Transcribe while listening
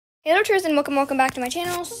Hello Cheers and welcome back to my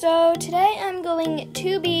channel. So today I'm going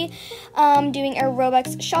to be doing a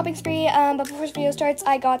Robux shopping spree, but before this video starts,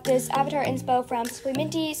 I got this avatar inspo from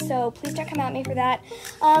SimplySumi, so please don't come at me for that.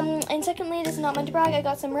 And secondly, this is not meant to brag, I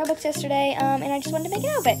got some Robux yesterday, and I just wanted to make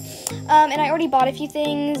an outfit. And I already bought a few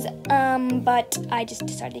things, but I just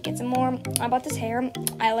decided to get some more. I bought this hair.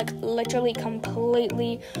 I literally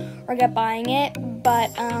completely regret buying it,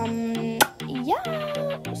 but yeah.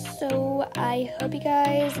 So I hope you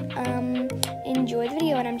guys enjoy the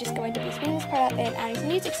video, and I'm just going to be speeding this part up and adding some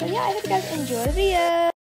music. So yeah, I hope you guys enjoy the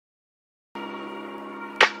video.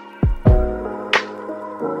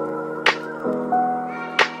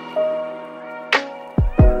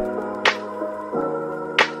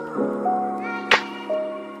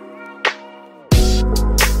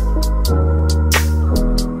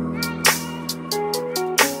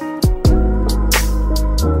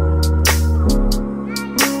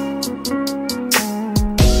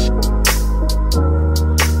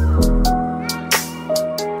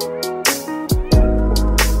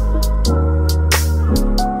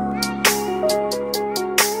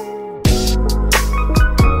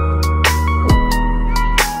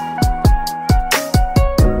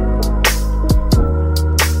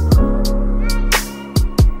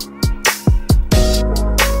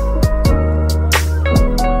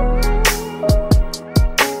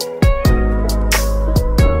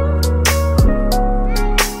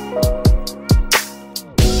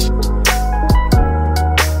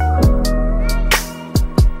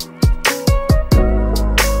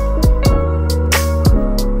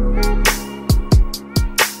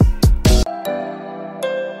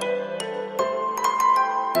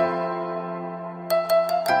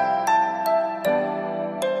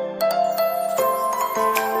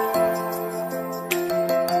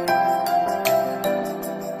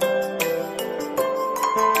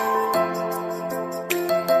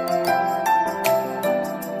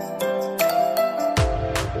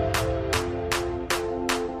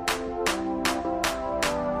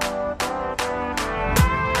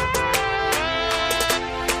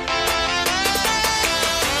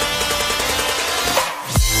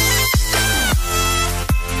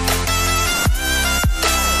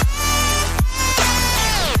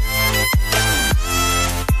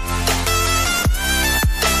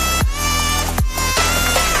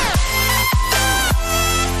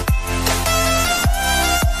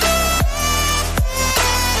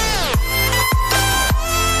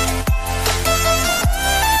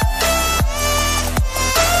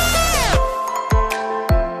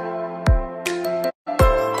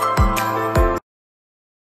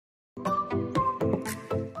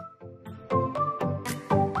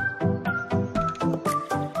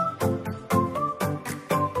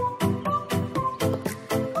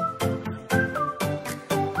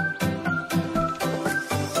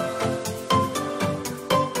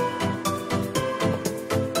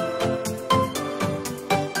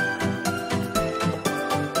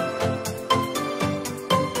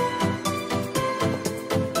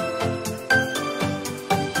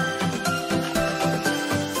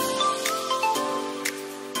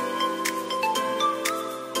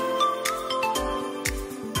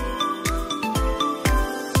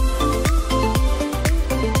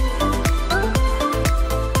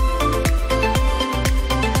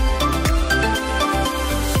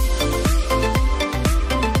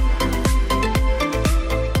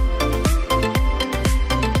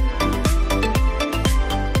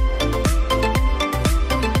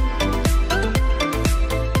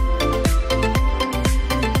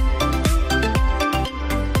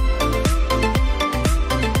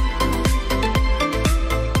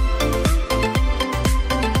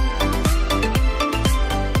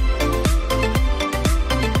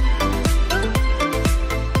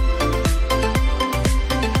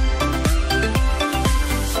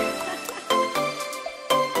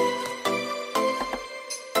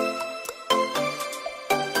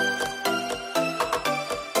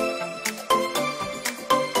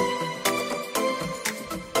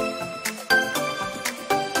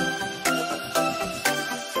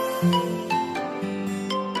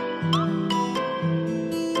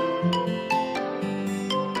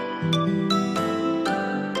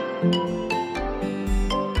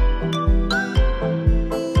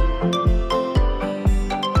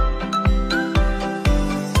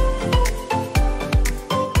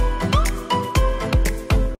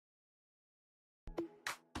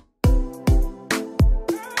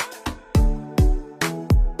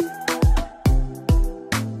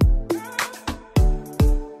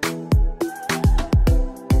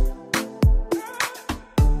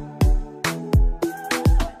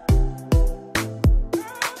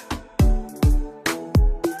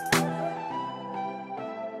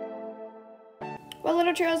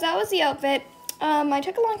 little churros, that was the outfit. I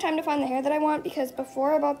took a long time to find the hair that I want because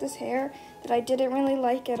before I bought this hair that I didn't really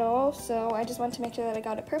like at all, so I just wanted to make sure that I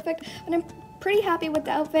got it perfect. But I'm pretty happy with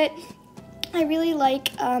the outfit. I really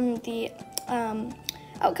like the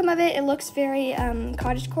outcome of it. It looks very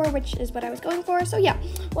cottagecore, which is what I was going for. So yeah,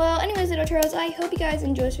 well, anyways, little churros, I hope you guys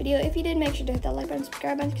enjoyed this video. If you did, make sure to hit that like button,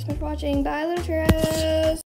 subscribe button. Thanks so much for watching. Bye, little churros.